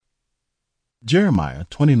Jeremiah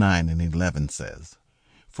 29:11 says,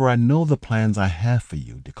 "For I know the plans I have for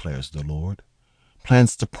you, declares the Lord,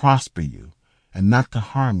 plans to prosper you and not to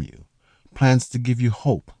harm you, plans to give you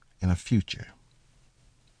hope and a future."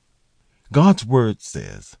 God's word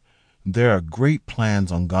says there are great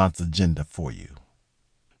plans on God's agenda for you.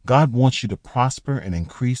 God wants you to prosper and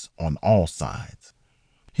increase on all sides.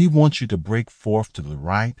 He wants you to break forth to the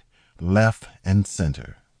right, left, and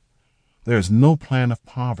center. There is no plan of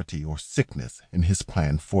poverty or sickness in his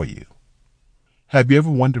plan for you. Have you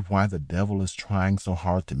ever wondered why the devil is trying so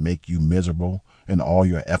hard to make you miserable and all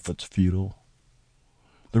your efforts futile?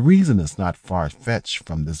 The reason is not far-fetched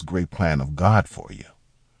from this great plan of God for you.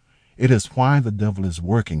 It is why the devil is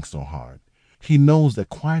working so hard. He knows that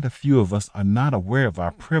quite a few of us are not aware of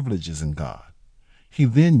our privileges in God. He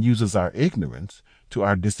then uses our ignorance to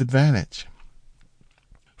our disadvantage.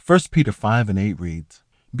 1 Peter 5:8 reads,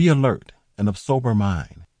 "Be alert and of sober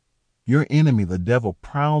mind. Your enemy, the devil,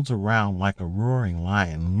 prowls around like a roaring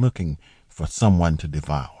lion looking for someone to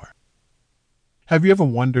devour." Have you ever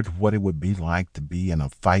wondered what it would be like to be in a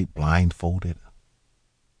fight blindfolded?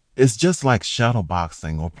 It's just like shadow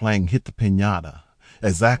boxing or playing hit the piñata,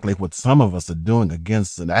 exactly what some of us are doing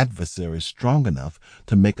against an adversary strong enough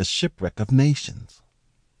to make a shipwreck of nations.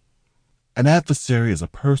 An adversary is a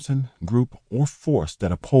person, group, or force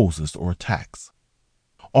that opposes or attacks,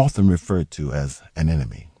 often referred to as an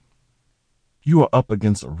enemy. You are up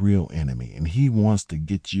against a real enemy, and he wants to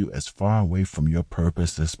get you as far away from your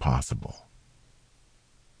purpose as possible.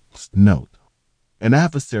 Note, an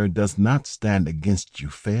adversary does not stand against you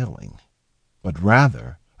failing, but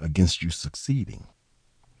rather against you succeeding.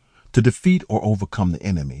 To defeat or overcome the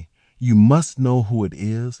enemy, you must know who it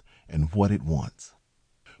is and what it wants.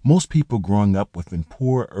 Most people growing up within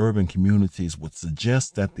poor urban communities would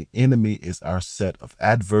suggest that the enemy is our set of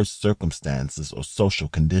adverse circumstances or social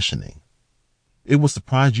conditioning. It will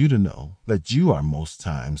surprise you to know that you are most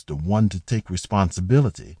times the one to take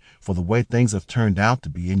responsibility for the way things have turned out to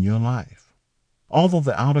be in your life. Although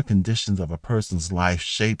the outer conditions of a person's life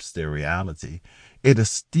shapes their reality, it is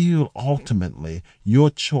still ultimately your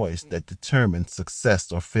choice that determines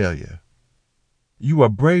success or failure. You are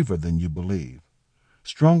braver than you believe,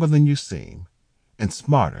 stronger than you seem, and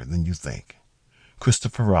smarter than you think.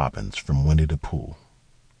 Christopher Robin from Winnie the Pooh.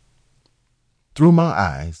 Through my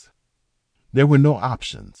eyes, there were no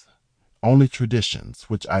options, only traditions,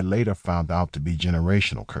 which I later found out to be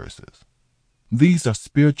generational curses. These are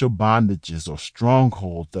spiritual bondages or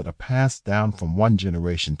strongholds that are passed down from one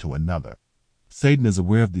generation to another. Satan is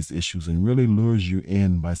aware of these issues and really lures you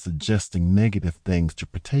in by suggesting negative things to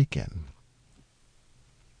partake in.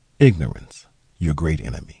 Ignorance, your great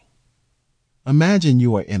enemy. Imagine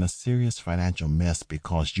you are in a serious financial mess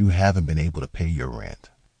because you haven't been able to pay your rent.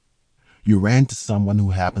 You ran to someone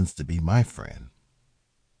who happens to be my friend.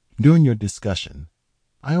 During your discussion,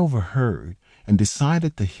 I overheard and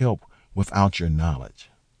decided to help without your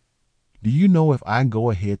knowledge. Do you know if I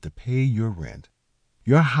go ahead to pay your rent,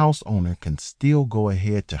 your house owner can still go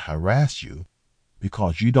ahead to harass you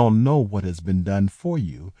because you don't know what has been done for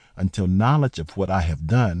you until knowledge of what I have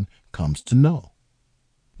done comes to know?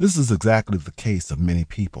 This is exactly the case of many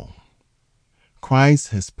people. Christ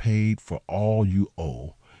has paid for all you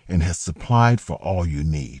owe and has supplied for all you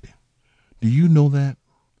need. Do you know that?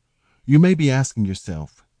 You may be asking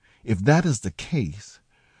yourself, if that is the case,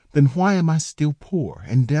 then why am I still poor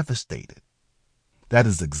and devastated? That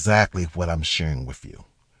is exactly what I'm sharing with you.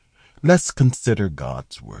 Let's consider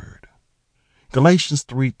God's word. Galatians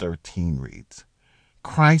 3:13 reads,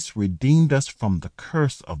 "Christ redeemed us from the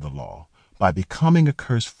curse of the law by becoming a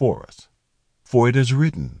curse for us. For it is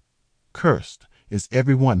written, 'Cursed is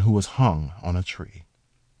everyone who is hung on a tree.'"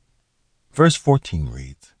 Verse 14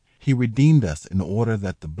 reads, "He redeemed us in order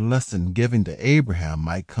that the blessing given to Abraham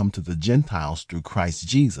might come to the Gentiles through Christ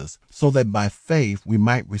Jesus, so that by faith we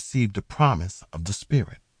might receive the promise of the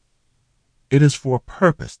Spirit." It is for a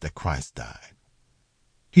purpose that Christ died.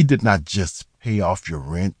 He did not just pay off your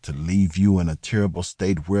rent to leave you in a terrible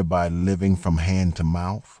state whereby living from hand to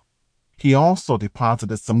mouth. He also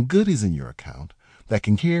deposited some goodies in your account that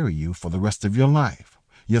can carry you for the rest of your life.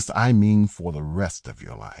 Yes, I mean for the rest of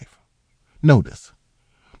your life. Notice,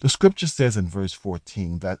 the scripture says in verse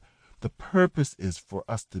 14 that the purpose is for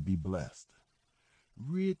us to be blessed.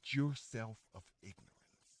 Rid yourself of ignorance.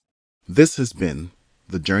 This has been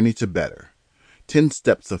The Journey to Better, 10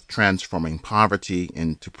 Steps of Transforming Poverty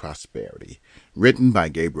into Prosperity, written by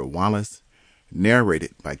Gabriel Wallace,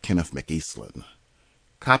 narrated by Kenneth McEastland.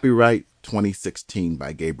 Copyright 2016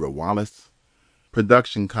 by Gabriel Wallace.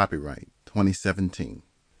 Production copyright 2017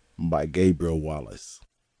 by Gabriel Wallace.